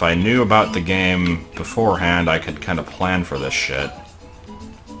if I knew about the game beforehand, I could kind of plan for this shit.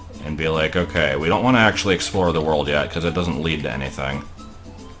 And be like, okay, we don't want to actually explore the world yet, because it doesn't lead to anything.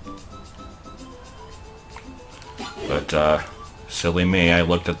 But, silly me, I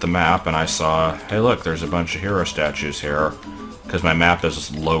looked at the map and I saw, hey look, there's a bunch of hero statues here. Because my map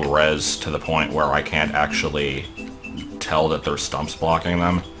is low res to the point where I can't actually tell that there's stumps blocking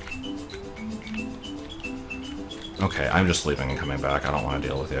them. Okay, I'm just leaving and coming back. I don't want to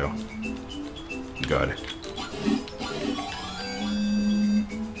deal with you. Good.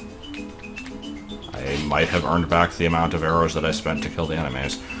 I might have earned back the amount of arrows that I spent to kill the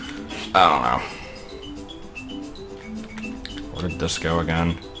enemies. I don't know. Where did this go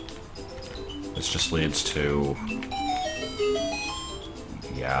again? This just leads to...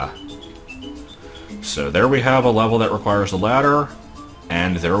 yeah. So there we have a level that requires a ladder,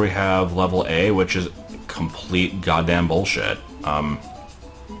 and there we have level A, which is complete goddamn bullshit. I'm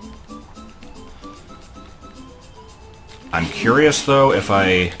curious though if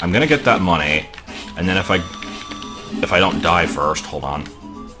I'm gonna get that money, and then if I don't die first, hold on.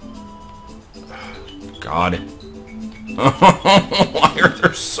 God. Why are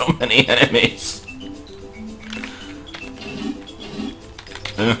there so many enemies?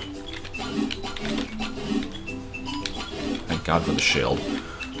 Thank God for the shield.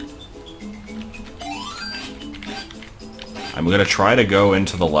 I'm gonna try to go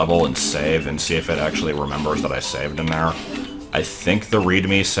into the level and save and see if it actually remembers that I saved in there. I think the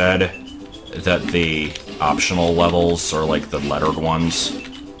README said that the optional levels, or like the lettered ones,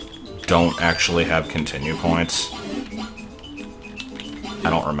 don't actually have continue points. I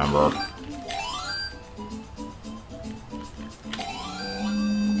don't remember.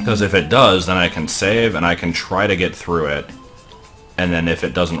 Because if it does, then I can save and I can try to get through it. And then if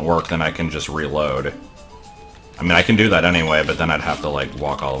it doesn't work, then I can just reload. I mean, I can do that anyway, but then I'd have to, like,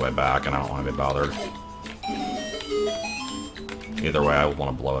 walk all the way back, and I don't want to be bothered. Either way, I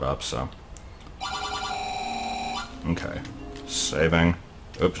want to blow it up, so... okay. Saving.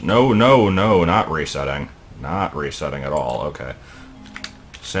 Oops. No, no, no, not resetting. Not resetting at all. Okay.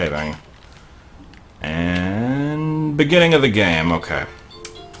 Saving. And... beginning of the game. Okay.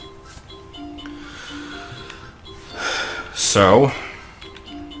 So...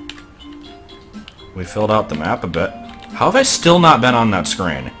 we filled out the map a bit. How have I still not been on that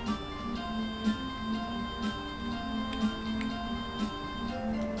screen?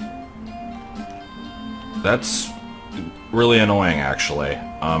 That's really annoying, actually.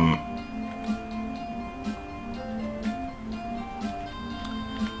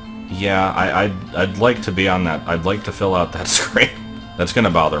 Yeah, I'd like to be on that. I'd like to fill out that screen. That's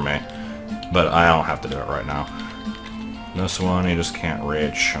gonna bother me. But I don't have to do it right now. This one you just can't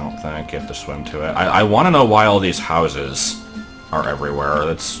reach, I don't think. You have to swim to it. I want to know why all these houses are everywhere.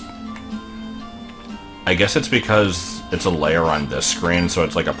 That's... I guess it's because it's a layer on this screen, so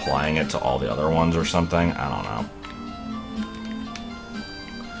it's like applying it to all the other ones or something. I don't know.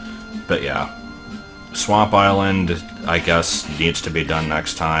 But yeah. Swamp Island, I guess, needs to be done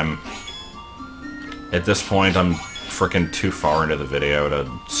next time. At this point, I'm freaking too far into the video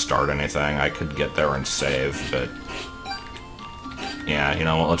to start anything. I could get there and save, but... yeah, you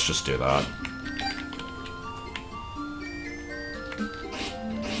know what, let's just do that.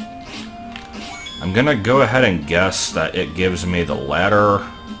 I'm gonna go ahead and guess that it gives me the ladder,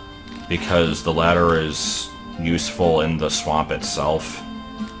 because the ladder is useful in the swamp itself.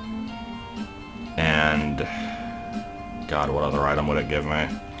 And... God, what other item would it give me?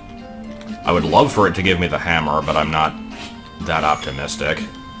 I would love for it to give me the hammer, but I'm not that optimistic.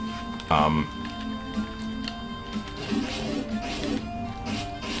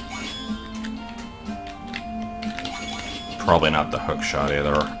 Probably not the hook shot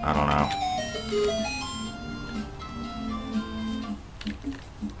either. I don't know.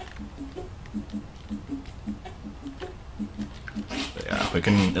 But yeah, we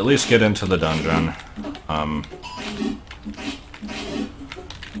can at least get into the dungeon. I'm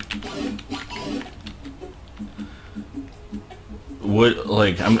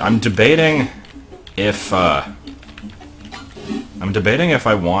debating if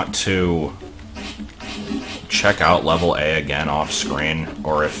I want to check out level A again off screen,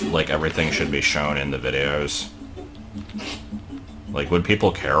 or if, like, everything should be shown in the videos. Like, would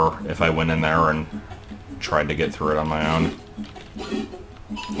people care if I went in there and tried to get through it on my own?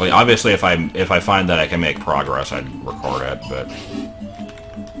 Like, obviously, if I find that I can make progress, I'd record it, but...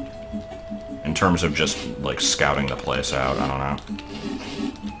 in terms of just, like, scouting the place out, I don't know.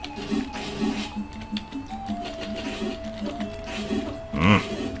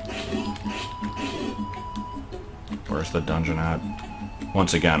 Where's the dungeon at?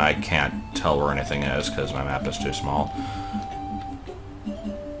 Once again, I can't tell where anything is because my map is too small.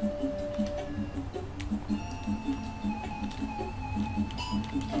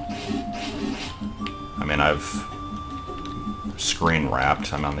 I mean, I've screen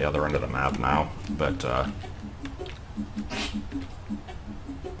wrapped. I'm on the other end of the map now, but,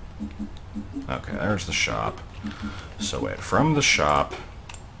 okay, there's the shop. So wait, from the shop,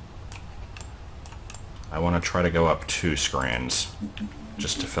 I want to try to go up 2 screens,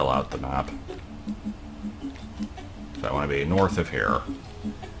 just to fill out the map. So I want to be north of here.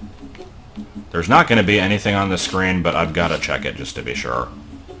 There's not going to be anything on the screen, but I've got to check it just to be sure.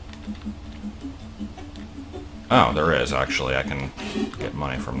 Oh, there is, actually. I can get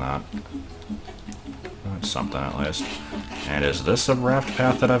money from that. That's something, at least. And is this a raft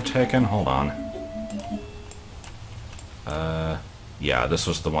path that I've taken? Hold on. Yeah, this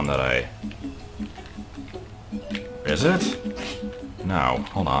was the one that I... Is it? No,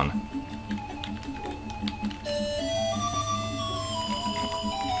 hold on.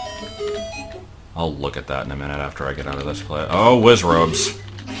 I'll look at that in a minute after I get out of this place. Oh, Wizrobes!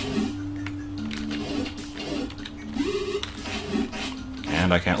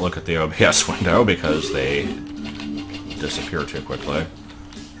 And I can't look at the OBS window because they disappear too quickly.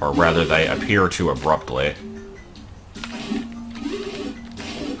 Or rather, they appear too abruptly.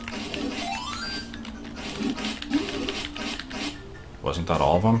 Wasn't that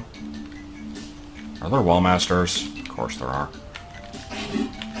all of them? Are there wall masters? Of course there are.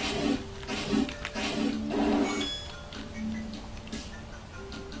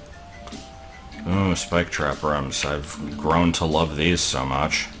 Ooh, spike trap rooms. I've grown to love these so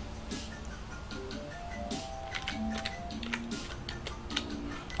much.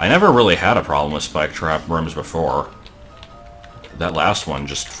 I never really had a problem with spike trap rooms before. That last one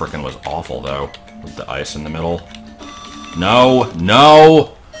just frickin' was awful, though. With the ice in the middle. No!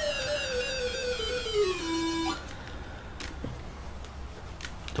 No!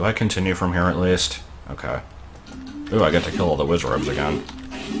 Do I continue from here at least? Okay. Ooh, I get to kill all the Wizrobes again.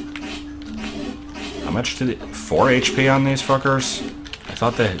 How much did it... 4 HP on these fuckers? I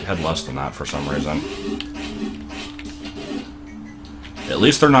thought they had less than that for some reason. At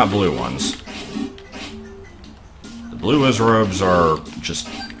least they're not blue ones. The blue Wizrobes are just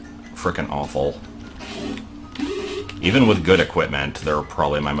frickin' awful. Even with good equipment, they're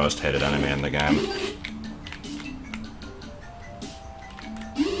probably my most hated enemy in the game.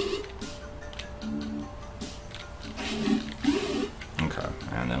 Okay,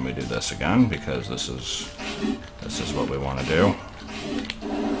 and then we do this again, because this is what we want to do.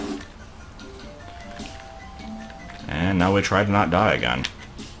 And now we try to not die again.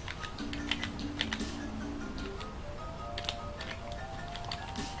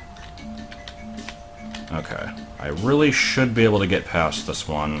 Okay, I really should be able to get past this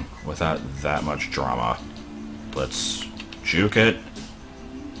one without that much drama. Let's juke it,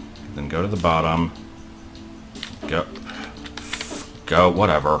 then go to the bottom, go,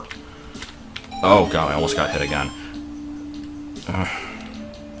 whatever. Oh god, I almost got hit again.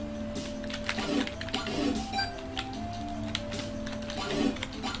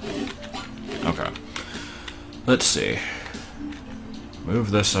 Okay, let's see.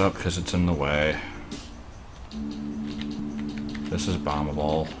 Move this up because it's in the way. This is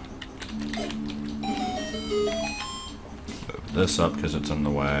bombable. Move this up because it's in the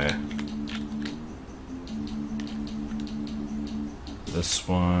way. This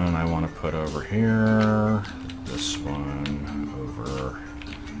one I want to put over here. This one over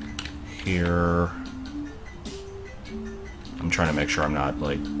here. I'm trying to make sure I'm not,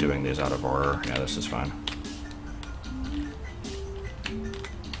 like, doing these out of order. Yeah, this is fine.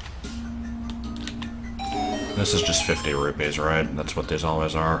 This is just 50 rupees, right? That's what these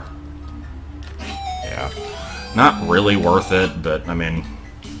always are. Yeah. Not really worth it, but, I mean,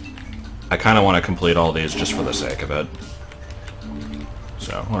 I kind of want to complete all these just for the sake of it.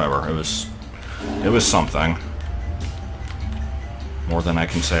 So, whatever. It was something. More than I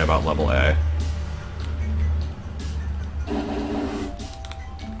can say about level A.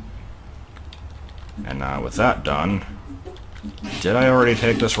 And now, with that done, did I already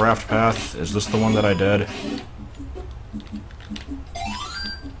take this raft path? Is this the one that I did?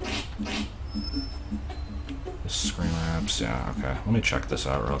 This screen wraps, yeah, okay. Let me check this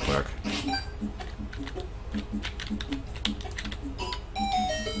out real quick.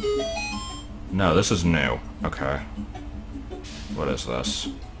 No, this is new. Okay. What is this?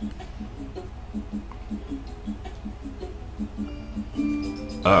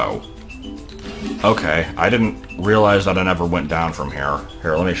 Oh. Okay, I didn't realize that I never went down from here.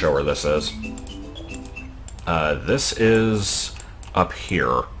 Here, let me show where this is. This is up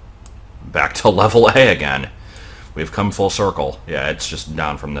here. Back to level A again. We've come full circle. Yeah, it's just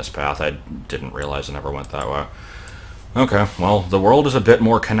down from this path. I didn't realize I never went that way. Okay, well, the world is a bit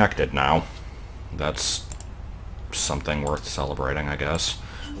more connected now. That's something worth celebrating, I guess.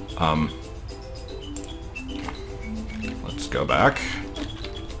 Let's go back.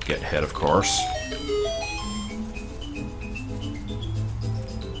 Get hit, of course.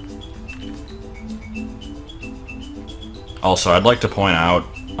 Also, I'd like to point out,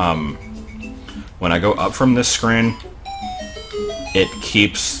 when I go up from this screen, it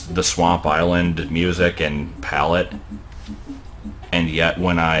keeps the Swamp Island music and palette, and yet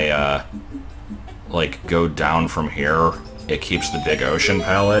when I, like, go down from here, it keeps the Big Ocean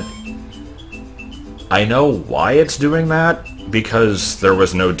palette. I know why it's doing that, because there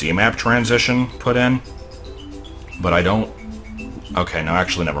was no DMAP transition put in, but I don't... Okay, no,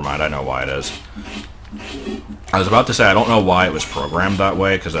 actually, never mind, I know why it is. I was about to say, I don't know why it was programmed that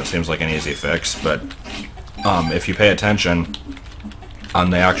way, because that seems like an easy fix, but if you pay attention on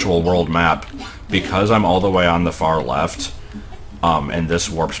the actual world map, because I'm all the way on the far left, and this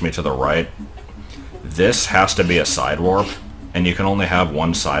warps me to the right, this has to be a side warp, and you can only have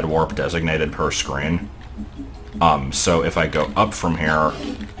one side warp designated per screen. So if I go up from here,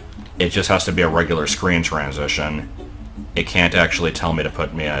 it just has to be a regular screen transition. It can't actually tell me to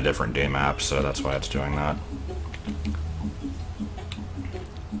put me in a different DMAP, so that's why it's doing that.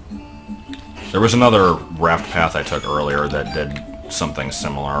 There was another raft path I took earlier that did something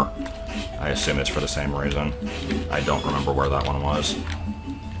similar. I assume it's for the same reason. I don't remember where that one was.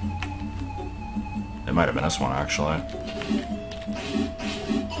 It might have been this one, actually.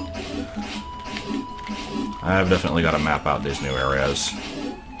 I've definitely got to map out these new areas.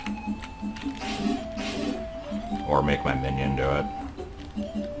 Or make my minion do it.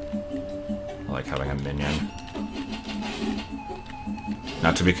 I like having a minion.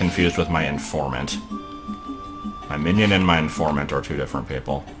 Not to be confused with my informant. My minion and my informant are two different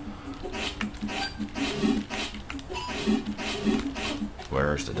people.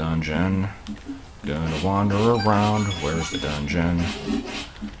 Where's the dungeon? Gonna wander around. Where's the dungeon?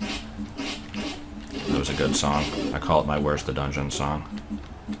 That was a good song. I call it my Where's the Dungeon song.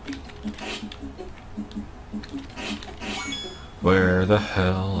 Where the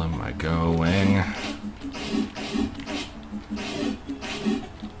hell am I going?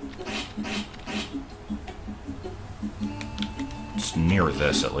 It's near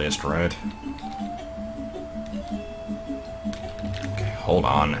this, at least, right? Okay, hold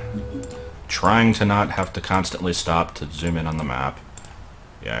on. Trying to not have to constantly stop to zoom in on the map.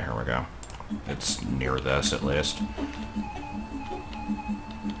 Yeah, here we go. It's near this, at least.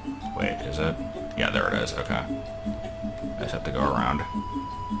 Wait, is it? Yeah, there it is, okay. I just have to go around.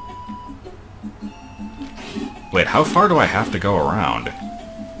 Wait, how far do I have to go around?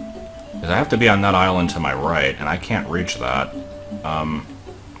 Because I have to be on that island to my right, and I can't reach that.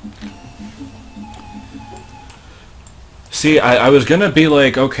 See, I was gonna be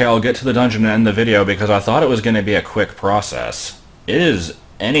like, okay, I'll get to the dungeon and end the video because I thought it was gonna be a quick process. It is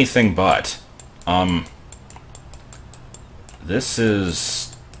anything but. This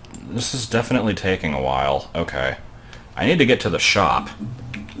is definitely taking a while. Okay. I need to get to the shop,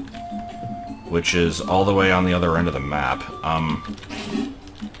 which is all the way on the other end of the map.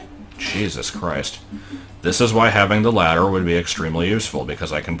 Jesus Christ. This is why having the ladder would be extremely useful,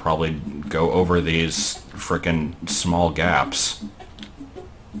 because I can probably go over these frickin' small gaps.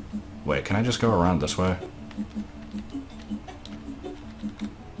 Wait, can I just go around this way?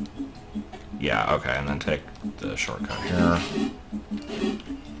 Yeah, okay, and then take the shortcut here.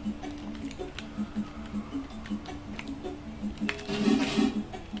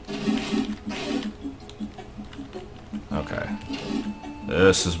 Okay.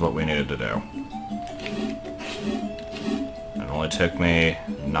 This is what we needed to do. It only took me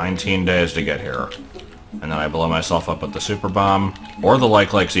 19 days to get here. And then I blow myself up with the super bomb, or the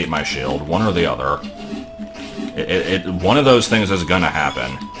likes eat my shield, one or the other. One of those things is gonna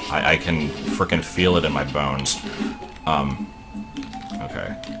happen. I can frickin' feel it in my bones.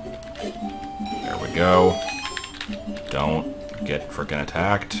 Okay. There we go. Don't get frickin'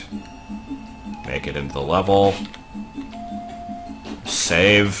 attacked. Make it into the level.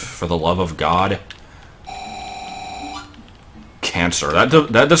 Save, for the love of God. Cancer.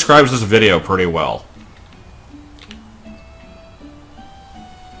 That describes this video pretty well.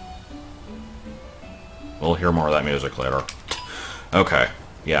 We'll hear more of that music later. Okay.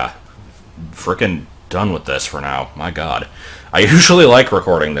 Yeah. Frickin' done with this for now. My God. I usually like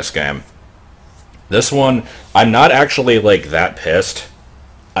recording this game. This one, I'm not actually, like, that pissed.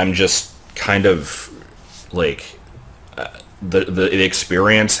 I'm just kind of, like... The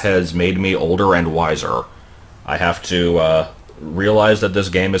experience has made me older and wiser. I have to realize that this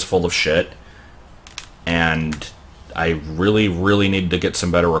game is full of shit, and I really, really need to get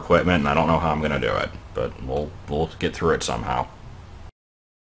some better equipment, and I don't know how I'm going to do it. but we'll get through it somehow.